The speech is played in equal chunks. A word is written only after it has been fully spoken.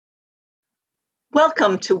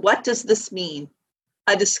Welcome to What Does This Mean?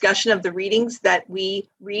 A discussion of the readings that we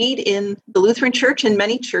read in the Lutheran Church and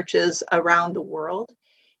many churches around the world.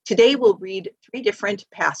 Today we'll read 3 different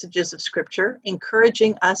passages of Scripture,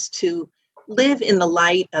 encouraging us to live in the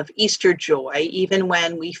light of Easter joy, even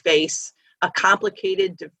when we face a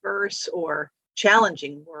complicated, diverse, or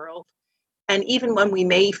challenging world, and even when we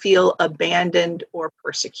may feel abandoned or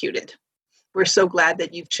persecuted. We're so glad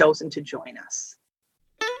that you've chosen to join us.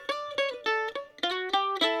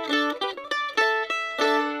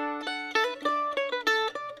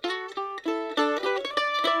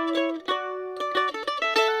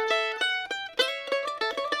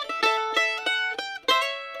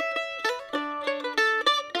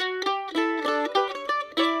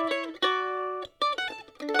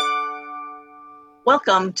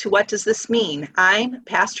 Welcome to What Does This Mean? I'm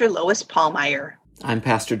Pastor Lois Pallmeyer. I'm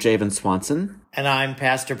Pastor Javen Swanson. And I'm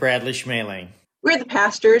Pastor Bradley Schmaling. We're the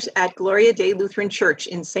pastors at Gloria Dei Lutheran Church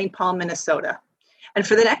in St. Paul, Minnesota. And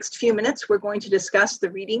for the next few minutes, we're going to discuss the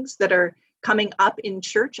readings that are coming up in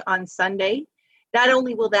church on Sunday. Not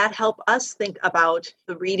only will that help us think about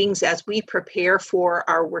the readings as we prepare for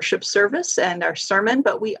our worship service and our sermon,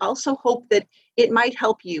 but we also hope that it might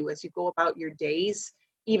help you as you go about your days,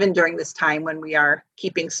 even during this time when we are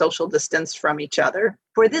keeping social distance from each other.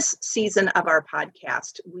 For this season of our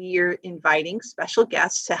podcast, we're inviting special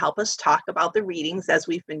guests to help us talk about the readings as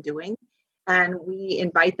we've been doing. And we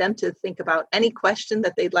invite them to think about any question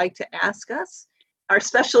that they'd like to ask us. Our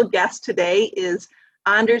special guest today is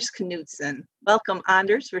Anders Knudsen. Welcome,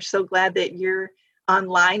 Anders. We're so glad that you're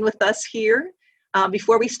online with us here.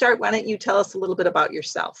 Before we start, why don't you tell us a little bit about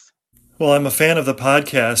yourself? Well, I'm a fan of the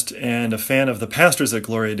podcast and a fan of the pastors at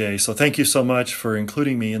Gloria Dei, so thank you so much for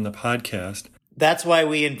including me in the podcast. That's why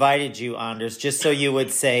we invited you, Anders, just so you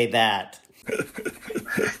would say that.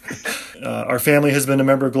 Our family has been a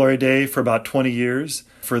member of Gloria Dei for about 20 years.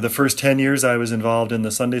 For the first 10 years, I was involved in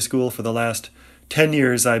the Sunday school. For the last 10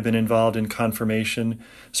 years, I've been involved in confirmation,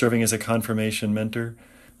 serving as a confirmation mentor.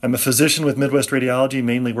 I'm a physician with Midwest Radiology,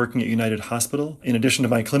 mainly working at United Hospital. In addition to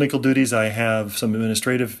my clinical duties, I have some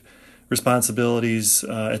administrative responsibilities.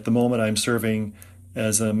 At the moment, I'm serving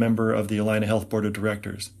as a member of the Allina Health Board of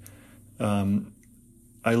Directors.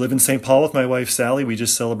 I live in St. Paul with my wife, Sally. We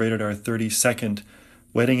just celebrated our 32nd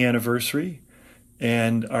wedding anniversary.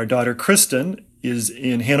 And our daughter, Kristen, is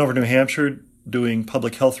in Hanover, New Hampshire, doing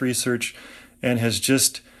public health research and has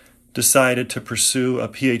just decided to pursue a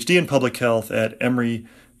PhD in public health at Emory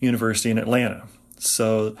University in Atlanta.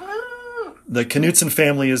 So the Knudsen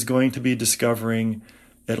family is going to be discovering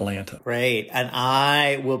Atlanta. Great. And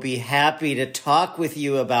I will be happy to talk with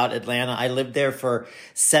you about Atlanta. I lived there for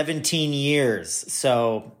 17 years,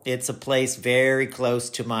 so it's a place very close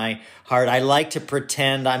to my heart. I like to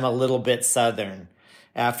pretend I'm a little bit Southern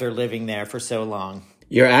after living there for so long.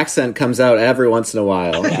 Your accent comes out every once in a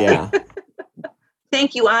while. Yeah.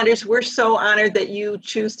 Thank you, Anders. We're so honored that you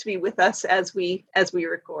choose to be with us as we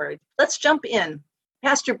record. Let's jump in.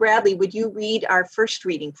 Pastor Bradley, would you read our first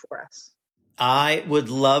reading for us? I would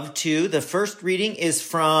love to. The first reading is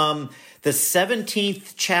from the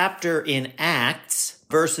 17th chapter in Acts,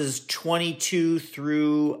 verses 22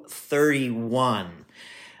 through 31.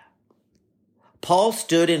 Paul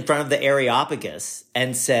stood in front of the Areopagus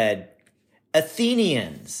and said,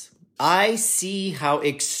 "Athenians, I see how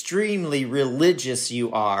extremely religious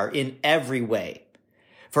you are in every way.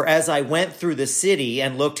 For as I went through the city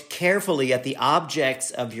and looked carefully at the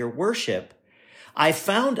objects of your worship, I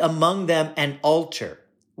found among them an altar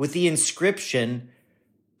with the inscription,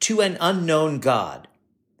 'To an unknown God.'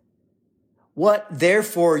 What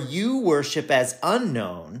therefore you worship as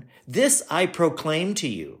unknown, this I proclaim to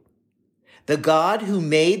you. The God who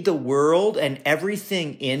made the world and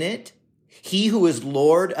everything in it, he who is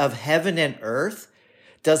Lord of heaven and earth,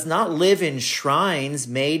 does not live in shrines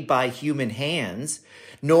made by human hands,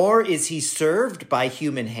 nor is he served by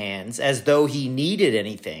human hands as though he needed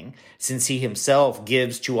anything, since he himself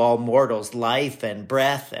gives to all mortals life and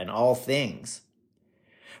breath and all things.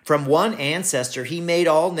 From one ancestor he made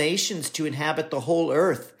all nations to inhabit the whole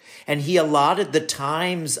earth, and he allotted the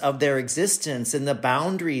times of their existence and the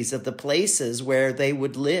boundaries of the places where they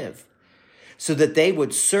would live, so that they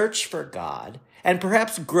would search for God and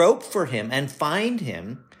perhaps grope for him and find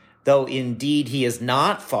him, though indeed he is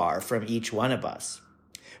not far from each one of us.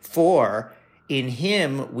 For in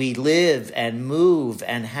him we live and move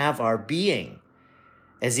and have our being.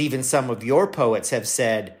 As even some of your poets have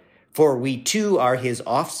said, for we too are his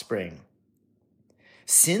offspring.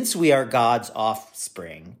 Since we are God's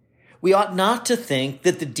offspring, We ought not to think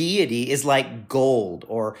that the deity is like gold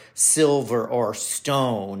or silver or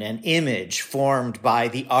stone, an image formed by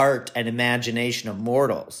the art and imagination of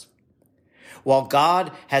mortals. While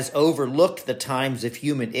God has overlooked the times of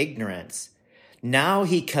human ignorance, now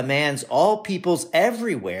he commands all peoples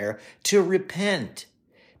everywhere to repent,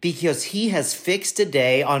 because he has fixed a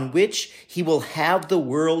day on which he will have the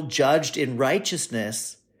world judged in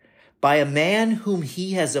righteousness by a man whom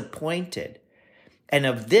he has appointed. And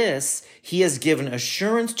of this he has given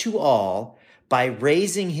assurance to all by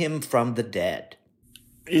raising him from the dead.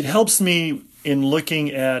 It helps me in looking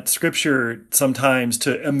at Scripture sometimes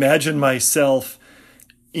to imagine myself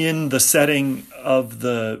in the setting of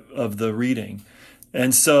the reading.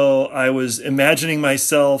 And so I was imagining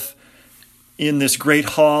myself in this great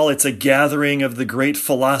hall. It's a gathering of the great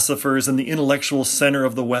philosophers and the intellectual center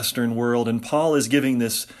of the Western world. And Paul is giving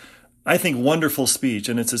this, I think, wonderful speech.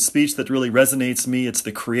 And it's a speech that really resonates me. It's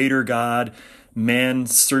the Creator God, man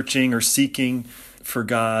searching or seeking for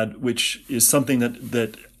God, which is something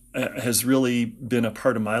that has really been a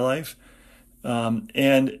part of my life. And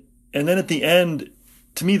then at the end,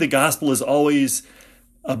 to me, the gospel is always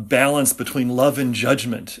a balance between love and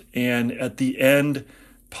judgment. And at the end,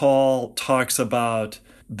 Paul talks about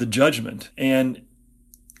the judgment. And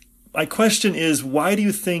my question is, why do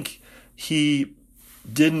you think he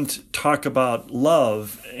didn't talk about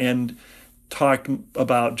love and talk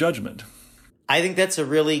about judgment? I think that's a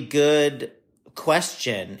really good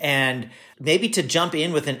question. And maybe to jump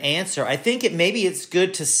in with an answer, I think it's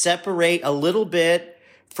good to separate a little bit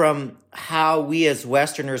from how we as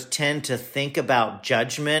Westerners tend to think about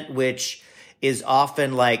judgment, which is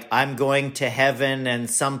often like, I'm going to heaven and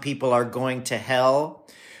some people are going to hell.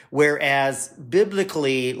 Whereas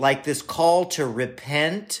biblically, like, this call to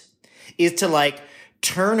repent is to like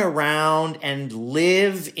turn around and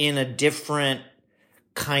live in a different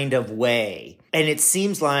kind of way. And it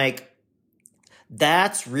seems like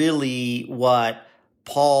that's really what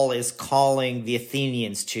Paul is calling the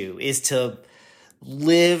Athenians to, is to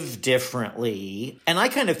live differently. And I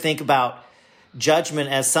kind of think about judgment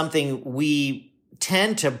as something we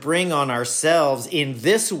tend to bring on ourselves in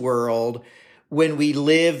this world when we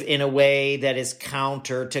live in a way that is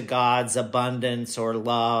counter to God's abundance or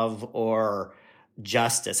love or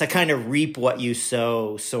justice. I kind of reap what you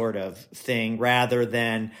sow sort of thing, rather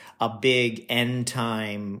than a big end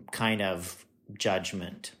time kind of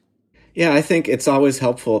judgment. Yeah, I think it's always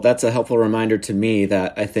helpful. That's a helpful reminder to me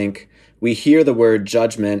that I think we hear the word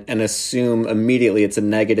judgment and assume immediately it's a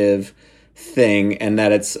negative thing and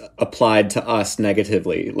that it's applied to us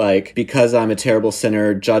negatively. Like, because I'm a terrible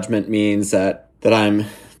sinner, judgment means that I'm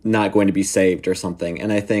not going to be saved or something.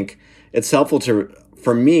 And I think it's helpful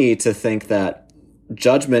for me to think that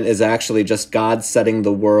judgment is actually just God setting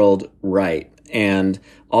the world right. And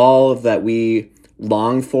all that we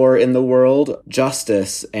long for in the world,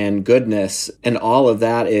 justice and goodness, and all of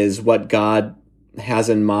that is what God has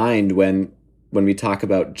in mind when we talk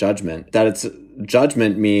about judgment. That it's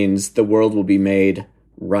judgment means the world will be made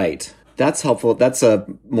right. That's helpful. That's a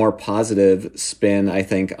more positive spin, I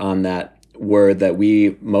think, on that word that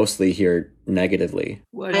we mostly hear negatively.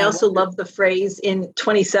 I also love the phrase in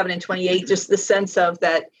 27 and 28, just the sense of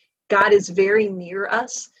that God is very near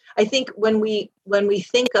us. I think when we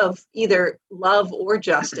think of either love or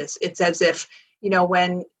justice, it's as if,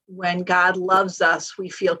 when God loves us, we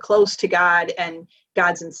feel close to God, and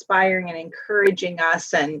God's inspiring and encouraging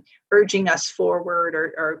us and urging us forward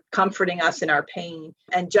or comforting us in our pain.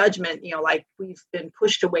 And judgment, like we've been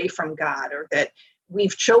pushed away from God, or that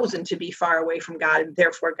we've chosen to be far away from God, and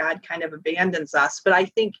therefore God kind of abandons us. But I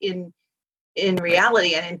think in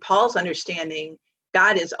reality and in Paul's understanding,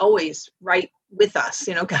 God is always right with us.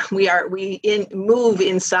 We move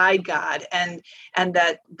inside God, and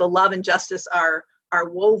that the love and justice are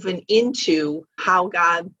woven into how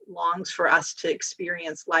God longs for us to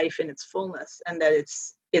experience life in its fullness, and that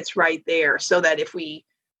it's right there. So that if we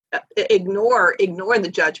ignore the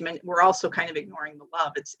judgment, we're also kind of ignoring the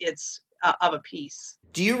love. It's of a piece.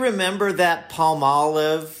 Do you remember that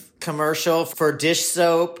Palmolive commercial for dish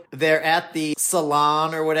soap? They're at the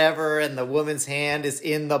salon or whatever, and the woman's hand is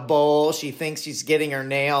in the bowl. She thinks she's getting her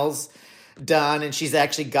nails done, and she's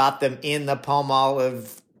actually got them in the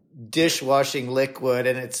Palmolive dishwashing liquid,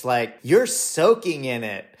 and it's like, you're soaking in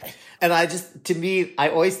it. And I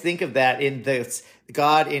always think of that in this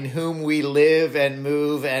God in whom we live and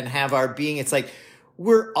move and have our being. It's like,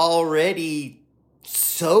 we're already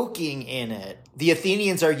soaking in it. The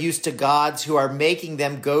Athenians are used to gods who are making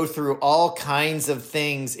them go through all kinds of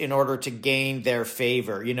things in order to gain their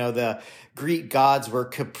favor. The Greek gods were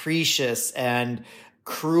capricious and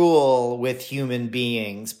cruel with human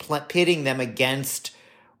beings, pitting them against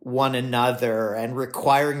one another and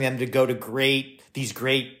requiring them to go to these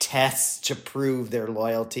great tests to prove their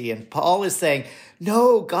loyalty. And Paul is saying,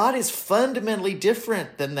 no, God is fundamentally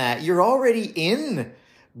different than that. You're already in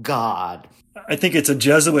God. I think it's a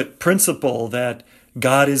Jesuit principle that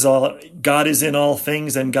God is in all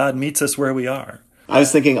things and God meets us where we are. I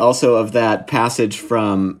was thinking also of that passage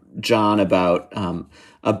from John about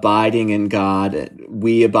abiding in God.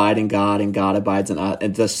 We abide in God and God abides in us.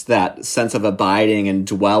 And just that sense of abiding and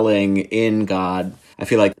dwelling in God. I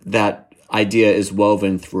feel like that idea is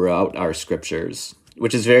woven throughout our scriptures,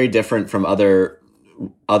 which is very different from other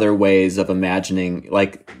ways of imagining,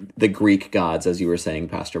 like the Greek gods, as you were saying,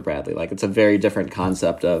 Pastor Bradley. Like, it's a very different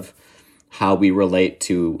concept of how we relate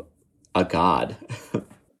to a God.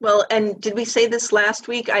 Well, and did we say this last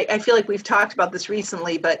week? I feel like we've talked about this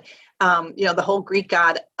recently, but the whole Greek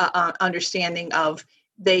God understanding of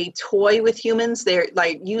they toy with humans. They're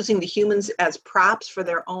like using the humans as props for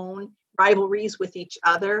their own rivalries with each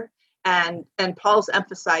other. And Paul's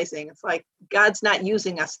emphasizing, it's like, God's not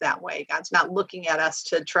using us that way. God's not looking at us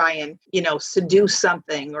to try and, seduce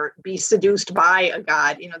something or be seduced by a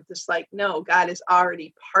God, just like, no, God is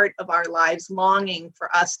already part of our lives, longing for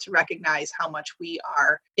us to recognize how much we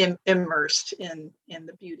are immersed in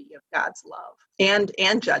the beauty of God's love and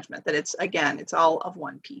judgment, that it's all of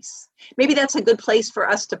one piece. Maybe that's a good place for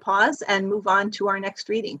us to pause and move on to our next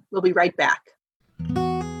reading. We'll be right back.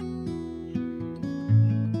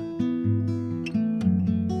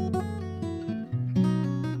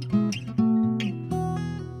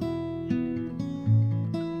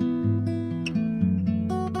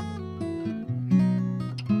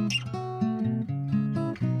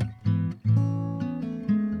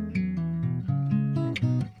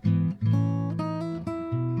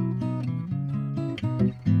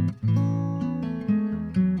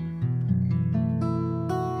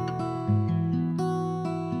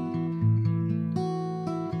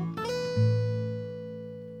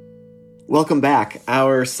 Welcome back.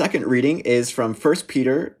 Our second reading is from 1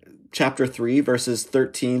 Peter chapter 3, verses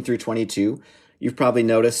 13 through 22. You've probably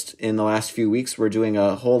noticed in the last few weeks we're doing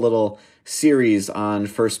a whole little series on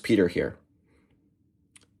 1 Peter here.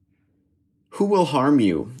 Who will harm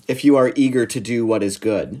you if you are eager to do what is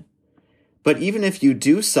good? But even if you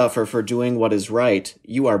do suffer for doing what is right,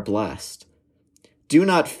 you are blessed. Do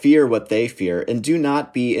not fear what they fear, and do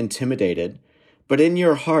not be intimidated, but in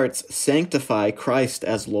your hearts sanctify Christ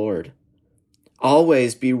as Lord.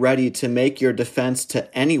 Always be ready to make your defense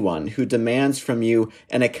to anyone who demands from you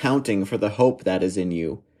an accounting for the hope that is in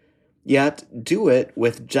you. Yet do it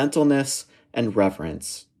with gentleness and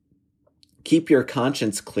reverence. Keep your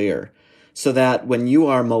conscience clear, so that when you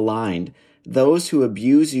are maligned, those who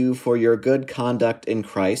abuse you for your good conduct in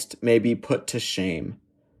Christ may be put to shame.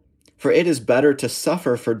 For it is better to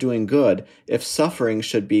suffer for doing good, if suffering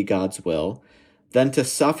should be God's will, than to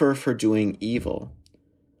suffer for doing evil.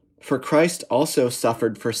 For Christ also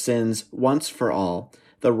suffered for sins once for all,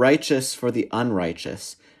 the righteous for the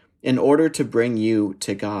unrighteous, in order to bring you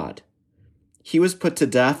to God. He was put to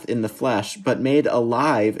death in the flesh, but made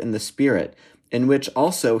alive in the Spirit, in which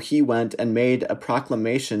also he went and made a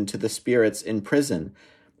proclamation to the spirits in prison,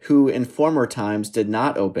 who in former times did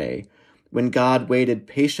not obey, when God waited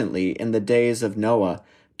patiently in the days of Noah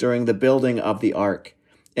during the building of the ark,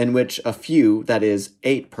 in which a few, that is,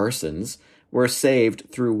 8 persons, were saved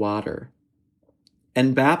through water.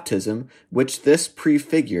 And baptism, which this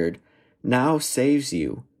prefigured, now saves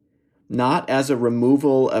you, not as a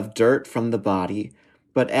removal of dirt from the body,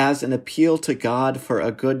 but as an appeal to God for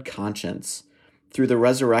a good conscience, through the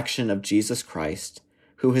resurrection of Jesus Christ,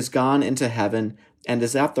 who has gone into heaven and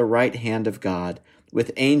is at the right hand of God,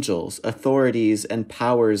 with angels, authorities, and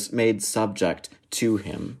powers made subject to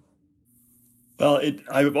him. Well,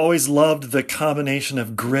 I've always loved the combination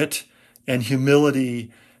of grit and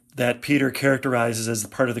humility that Peter characterizes as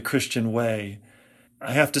part of the Christian way.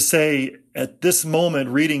 I have to say, at this moment,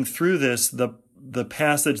 reading through this, the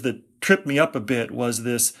passage that tripped me up a bit was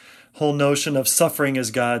this whole notion of suffering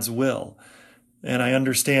as God's will. And I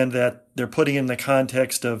understand that they're putting in the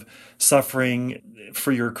context of suffering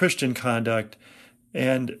for your Christian conduct.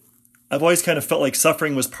 And I've always kind of felt like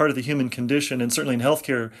suffering was part of the human condition. And certainly in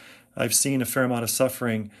healthcare, I've seen a fair amount of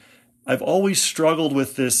suffering. I've always struggled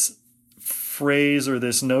with this phrase or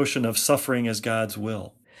this notion of suffering as God's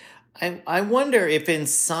will. I wonder if in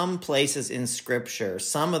some places in Scripture,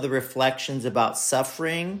 some of the reflections about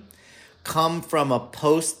suffering come from a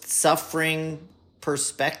post-suffering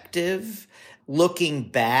perspective. Looking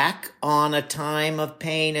back on a time of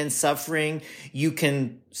pain and suffering, you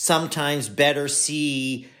can sometimes better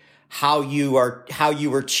see how you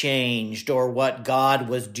were changed or what God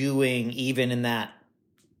was doing even in that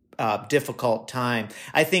difficult time.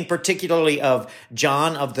 I think particularly of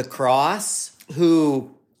John of the Cross,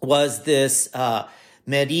 who was this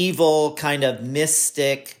medieval kind of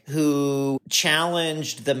mystic who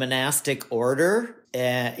challenged the monastic order,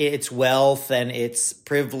 its wealth and its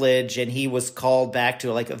privilege, and he was called back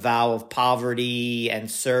to like a vow of poverty and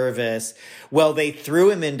service. Well, they threw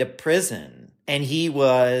him into prison, and he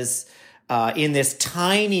was in this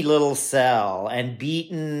tiny little cell and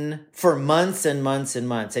beaten for months and months and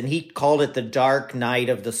months. And he called it the dark night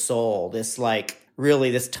of the soul, this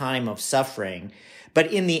time of suffering.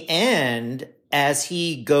 But in the end, as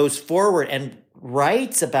he goes forward and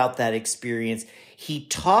writes about that experience, he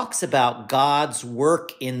talks about God's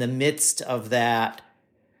work in the midst of that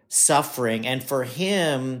suffering. And for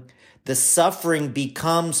him, the suffering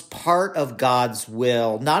becomes part of God's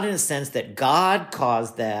will, not in a sense that God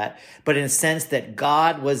caused that, but in a sense that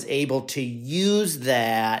God was able to use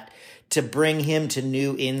that to bring him to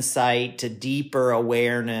new insight, to deeper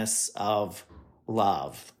awareness of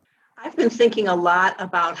love. I've been thinking a lot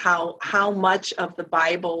about how much of the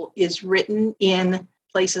Bible is written in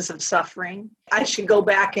places of suffering. I should go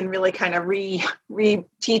back and really kind of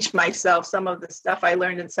re-teach myself some of the stuff I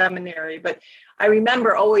learned in seminary, but I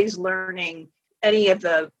remember always learning any of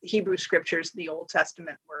the Hebrew scriptures in the Old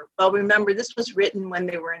Testament were, well, remember this was written when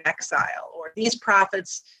they were in exile, or these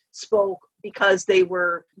prophets spoke because they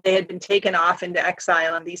had been taken off into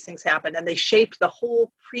exile and these things happened, and they shaped the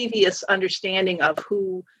whole previous understanding of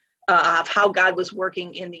how God was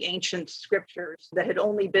working in the ancient scriptures that had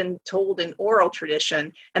only been told in oral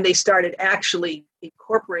tradition, and they started actually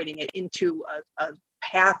incorporating it into a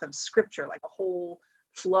path of scripture, like a whole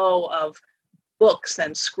flow of books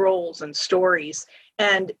and scrolls and stories.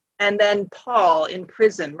 And then Paul in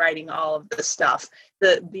prison writing all of this stuff,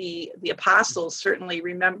 the apostles certainly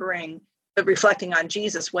reflecting on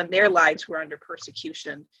Jesus when their lives were under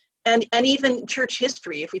persecution. And even church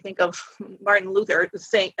history, if we think of Martin Luther,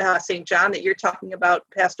 St. John that you're talking about,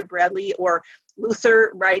 Pastor Bradley, or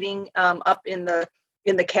Luther writing up in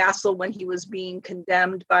the castle when he was being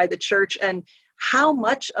condemned by the church, and how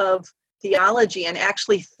much of theology and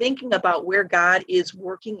actually thinking about where God is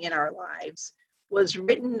working in our lives was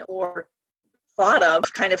written or thought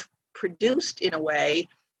of, kind of produced in a way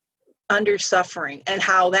under suffering, and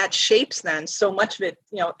how that shapes then so much of it,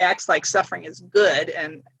 acts like suffering is good.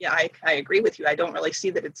 And I agree with you. I don't really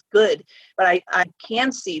see that it's good, but I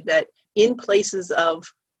can see that in places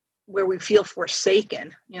of where we feel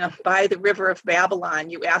forsaken, by the river of Babylon,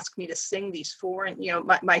 you ask me to sing these foreign,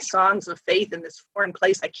 my songs of faith in this foreign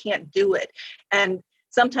place. I can't do it. And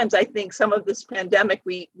sometimes I think some of this pandemic,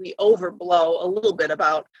 we overblow a little bit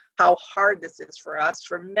about how hard this is for us.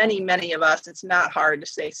 For many, many of us, it's not hard to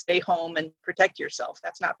say, stay home and protect yourself.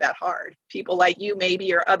 That's not that hard. People like you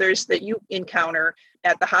maybe, or others that you encounter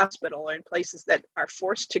at the hospital or in places that are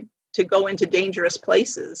forced to go into dangerous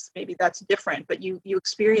places, maybe that's different, but you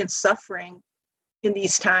experience suffering in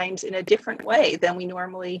these times in a different way than we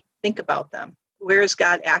normally think about them. Where is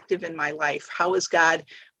God active in my life? How is God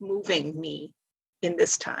moving me in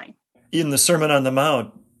this time? In the Sermon on the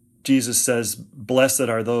Mount, Jesus says, blessed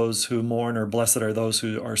are those who mourn, or blessed are those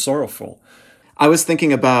who are sorrowful. I was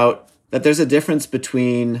thinking about that there's a difference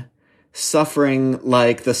between suffering,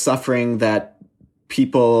 like the suffering that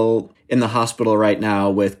people in the hospital right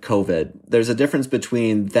now with COVID. There's a difference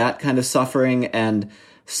between that kind of suffering and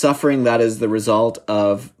suffering that is the result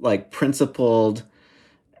of like principled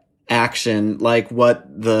action, like what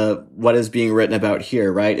is being written about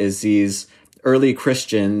here, right? Is these early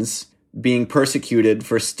Christians being persecuted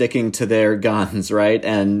for sticking to their guns, right?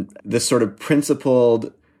 And this sort of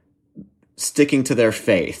principled sticking to their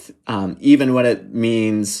faith, even when it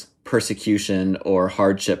means persecution or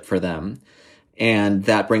hardship for them. And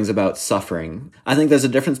that brings about suffering. I think there's a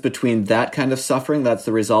difference between that kind of suffering that's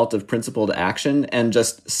the result of principled action and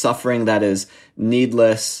just suffering that is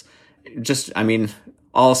needless.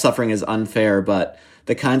 All suffering is unfair, but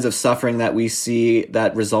the kinds of suffering that we see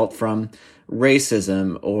that result from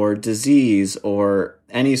racism or disease or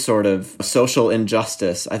any sort of social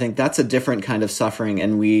injustice, I think that's a different kind of suffering,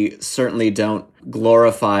 and we certainly don't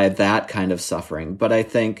glorify that kind of suffering. But I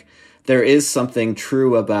think there is something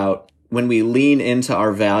true about when we lean into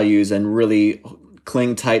our values and really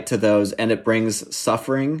cling tight to those, and it brings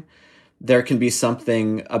suffering, there can be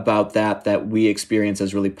something about that we experience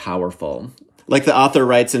as really powerful. Like the author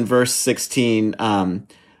writes in verse 16,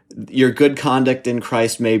 your good conduct in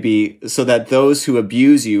Christ may be, so that those who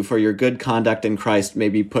abuse you for your good conduct in Christ may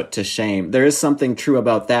be put to shame. There is something true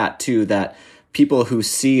about that too, that people who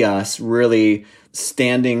see us really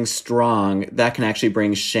standing strong, that can actually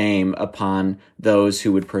bring shame upon those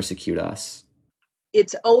who would persecute us.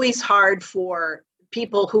 It's always hard for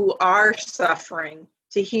people who are suffering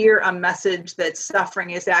to hear a message that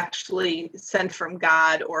suffering is actually sent from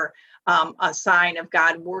God, or a sign of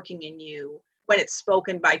God working in you, when it's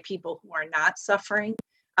spoken by people who are not suffering.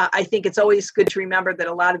 I think it's always good to remember that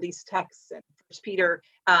a lot of these texts, and First Peter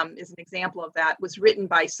is an example of that, was written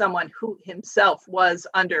by someone who himself was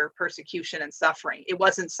under persecution and suffering. It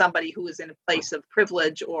wasn't somebody who was in a place of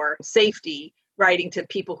privilege or safety writing to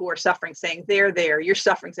people who are suffering, saying, there, your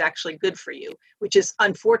suffering's actually good for you, which is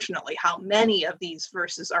unfortunately how many of these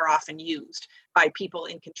verses are often used by people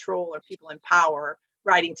in control or people in power,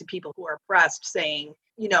 writing to people who are oppressed, saying,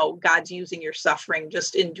 God's using your suffering,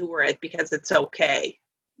 just endure it because it's okay.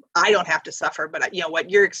 I don't have to suffer, but what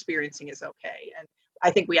you're experiencing is okay. And I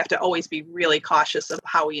think we have to always be really cautious of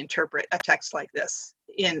how we interpret a text like this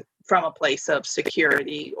from a place of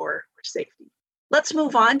security or safety. Let's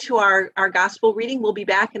move on to our gospel reading. We'll be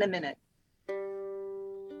back in a minute.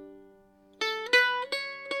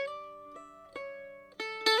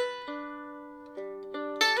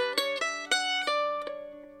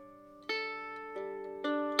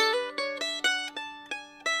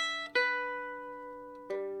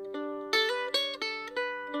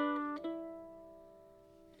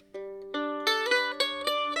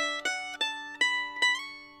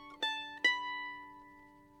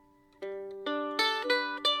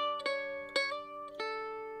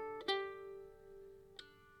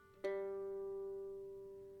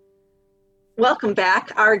 Welcome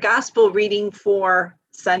back. Our gospel reading for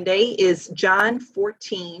Sunday is John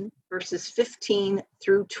 14, verses 15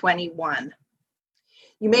 through 21.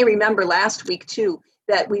 You may remember last week, too,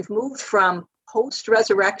 that we've moved from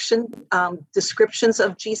post-resurrection descriptions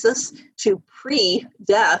of Jesus to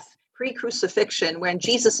pre-death, pre-crucifixion, when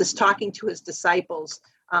Jesus is talking to his disciples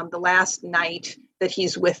the last night that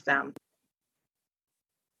he's with them.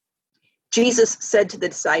 Jesus said to the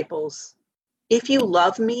disciples, "If you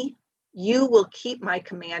love me, you will keep my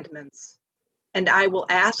commandments, and I will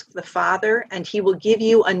ask the Father, and he will give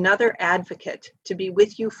you another advocate to be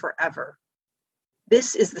with you forever.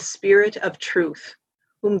 This is the Spirit of truth,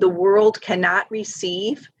 whom the world cannot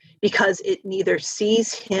receive because it neither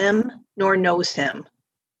sees him nor knows him.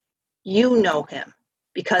 You know him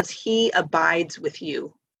because he abides with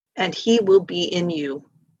you, and he will be in you.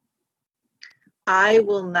 I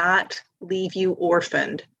will not leave you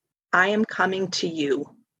orphaned. I am coming to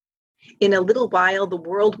you. In a little while, the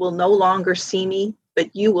world will no longer see me,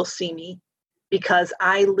 but you will see me. Because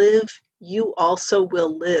I live, you also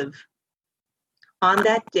will live. On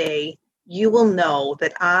that day, you will know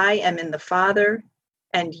that I am in the Father,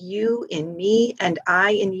 and you in me, and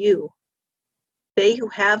I in you. They who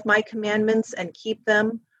have my commandments and keep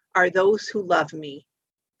them are those who love me.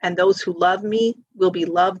 And those who love me will be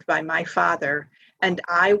loved by my Father, and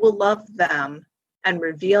I will love them and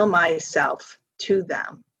reveal myself to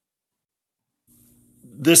them."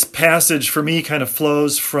 This passage for me kind of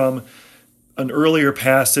flows from an earlier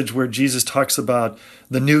passage where Jesus talks about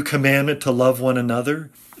the new commandment to love one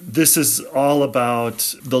another. This is all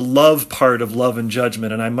about the love part of love and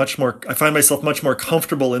judgment, and I find myself much more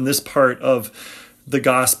comfortable in this part of the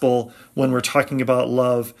gospel when we're talking about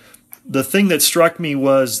love. The thing that struck me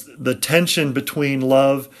was the tension between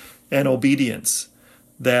love and obedience.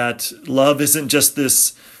 That love isn't just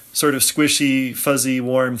this sort of squishy, fuzzy,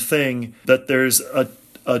 warm thing, that there's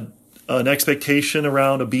an expectation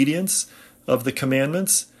around obedience of the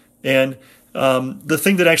commandments. And the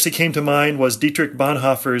thing that actually came to mind was Dietrich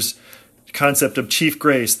Bonhoeffer's concept of chief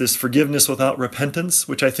grace, this forgiveness without repentance,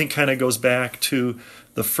 which I think kind of goes back to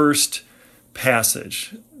the first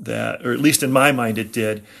passage, that, or at least in my mind it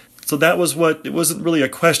did. So that was it wasn't really a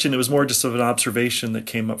question, it was more just of an observation that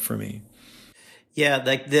came up for me. Yeah,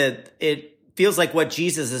 it feels like what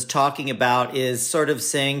Jesus is talking about is sort of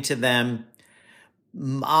saying to them,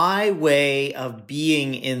 my way of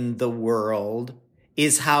being in the world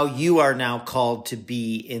is how you are now called to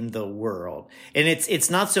be in the world. And it's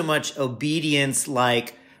not so much obedience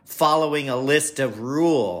like following a list of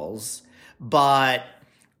rules, but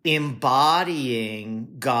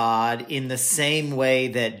embodying God in the same way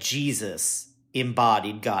that Jesus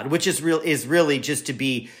embodied God, which is really just to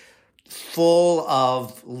be full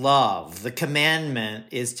of love. The commandment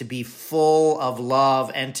is to be full of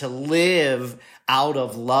love and to live out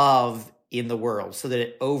of love in the world so that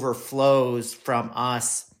it overflows from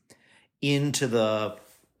us into the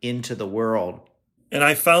world. And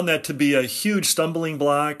I found that to be a huge stumbling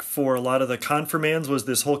block for a lot of the confirmands, was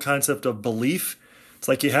this whole concept of belief. It's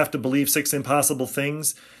like you have to believe 6 impossible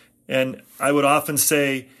things. And I would often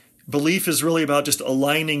say belief is really about just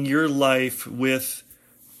aligning your life with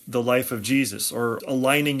the life of Jesus, or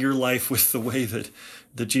aligning your life with the way that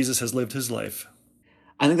Jesus has lived his life.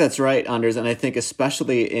 I think that's right, Anders. And I think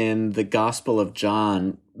especially in the Gospel of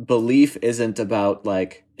John, belief isn't about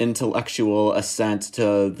like intellectual assent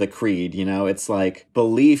to the creed. It's like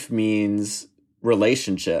belief means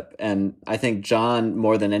relationship. And I think John,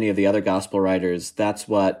 more than any of the other gospel writers, that's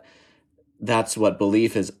what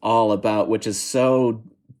belief is all about, which is so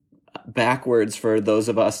backwards for those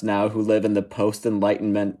of us now who live in the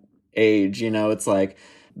post-Enlightenment age. It's like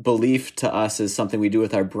belief to us is something we do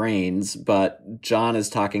with our brains, but John is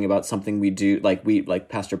talking about something we do, like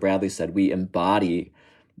Pastor Bradley said, we embody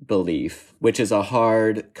belief, which is a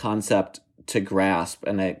hard concept to grasp.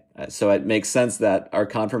 And so it makes sense that our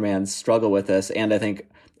confirmands struggle with this. And I think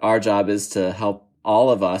our job is to help all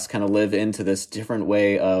of us kind of live into this different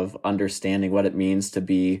way of understanding what it means to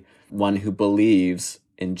be one who believes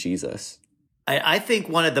in Jesus. I think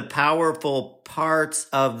one of the powerful parts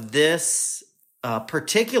of this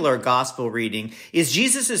particular gospel reading is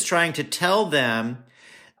Jesus is trying to tell them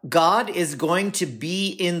God is going to be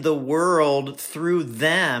in the world through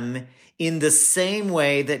them in the same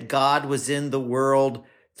way that God was in the world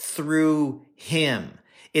through him.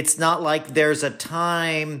 It's not like there's a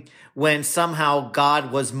time when somehow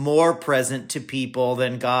God was more present to people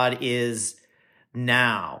than God is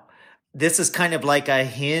now. This is kind of like a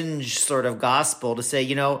hinge sort of gospel to say,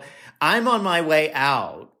 I'm on my way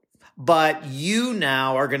out, but you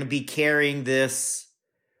now are going to be carrying this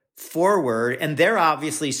forward. And they're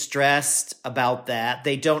obviously stressed about that.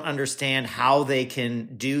 They don't understand how they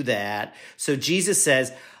can do that. So Jesus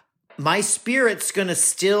says, my Spirit's going to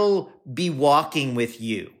still be walking with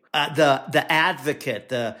you. The advocate,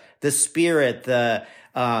 the Spirit,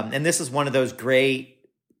 and this is one of those great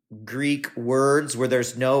Greek words where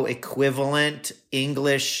there's no equivalent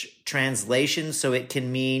English translation, so it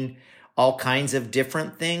can mean all kinds of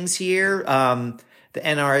different things here. The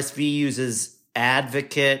NRSV uses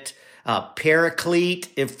advocate, paraclete,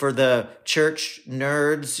 if for the church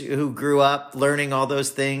nerds who grew up learning all those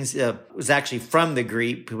things, was actually from the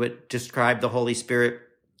Greek, who would describe the Holy Spirit.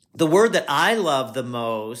 The word that I love the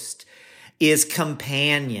most is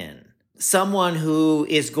companion. Someone who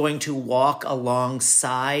is going to walk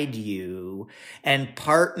alongside you and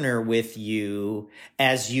partner with you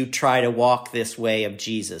as you try to walk this way of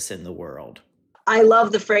Jesus in the world. I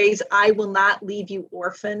love the phrase, I will not leave you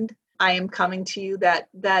orphaned. I am coming to you.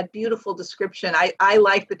 That beautiful description. I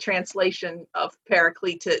like the translation of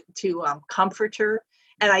paraclete to comforter.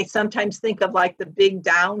 And I sometimes think of like the big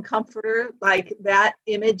down comforter, like that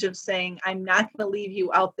image of saying, I'm not going to leave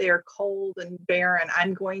you out there cold and barren.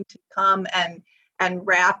 I'm going to come and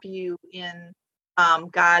wrap you in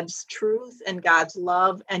God's truth and God's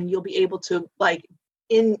love. And you'll be able to, like,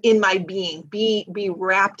 in my being, be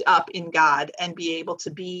wrapped up in God and be able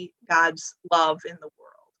to be God's love in the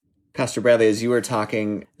world. Pastor Bradley, as you were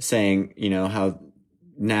talking, saying, how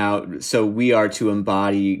now, so we are to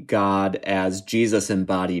embody God as Jesus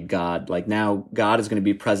embodied God. Like now God is going to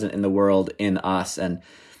be present in the world in us. And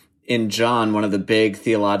in John, one of the big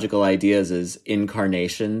theological ideas is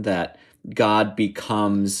incarnation, that God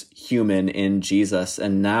becomes human in Jesus.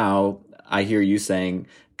 And now I hear you saying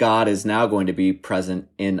God is now going to be present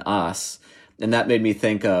in us. And that made me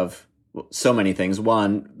think of so many things.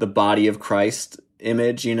 One, the body of Christ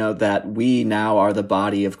image, that we now are the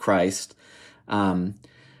body of Christ.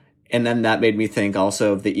 And then that made me think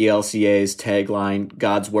also of the ELCA's tagline,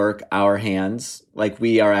 God's work, our hands. Like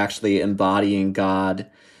we are actually embodying God,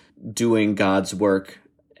 doing God's work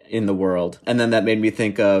in the world. And then that made me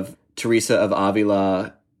think of Teresa of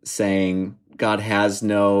Avila saying, God has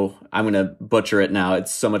no, I'm going to butcher it now,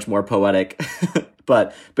 it's so much more poetic,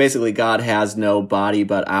 but basically God has no body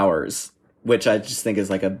but ours, which I just think is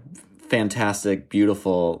like a fantastic,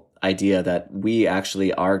 beautiful idea that we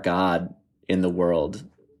actually are God in the world.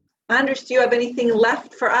 Anders, do you have anything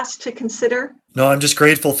left for us to consider? No, I'm just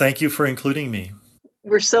grateful. Thank you for including me.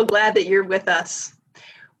 We're so glad that you're with us.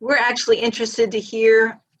 We're actually interested to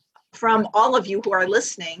hear from all of you who are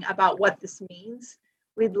listening about what this means.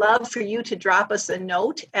 We'd love for you to drop us a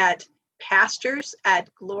note at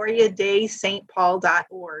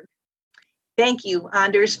pastors@gloriadaystpaul.org. Thank you,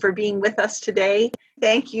 Anders, for being with us today.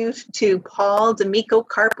 Thank you to Paul D'Amico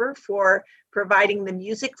Carper for providing the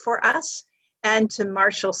music for us, and to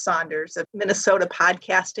Marshall Saunders of Minnesota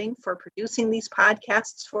Podcasting for producing these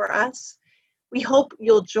podcasts for us. We hope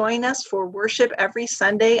you'll join us for worship every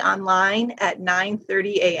Sunday online at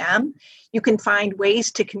 9:30 a.m. You can find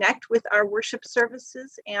ways to connect with our worship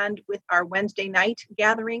services and with our Wednesday night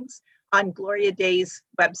gatherings on Gloria Day's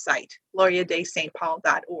website,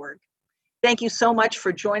 gloriadaysaintpaul.org. Thank you so much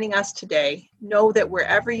for joining us today. Know that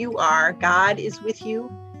wherever you are, God is with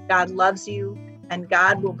you, God loves you, and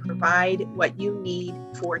God will provide what you need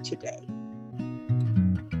for today.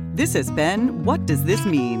 This has been What Does This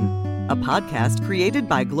Mean? A podcast created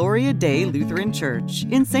by Gloria Day Lutheran Church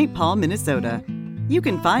in St. Paul, Minnesota. You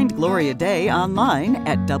can find Gloria Day online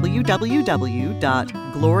at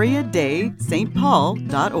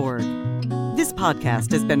www.gloriadaysaintpaul.org. This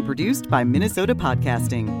podcast has been produced by Minnesota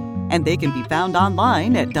Podcasting, and they can be found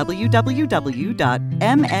online at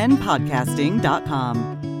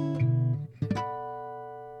www.mnpodcasting.com.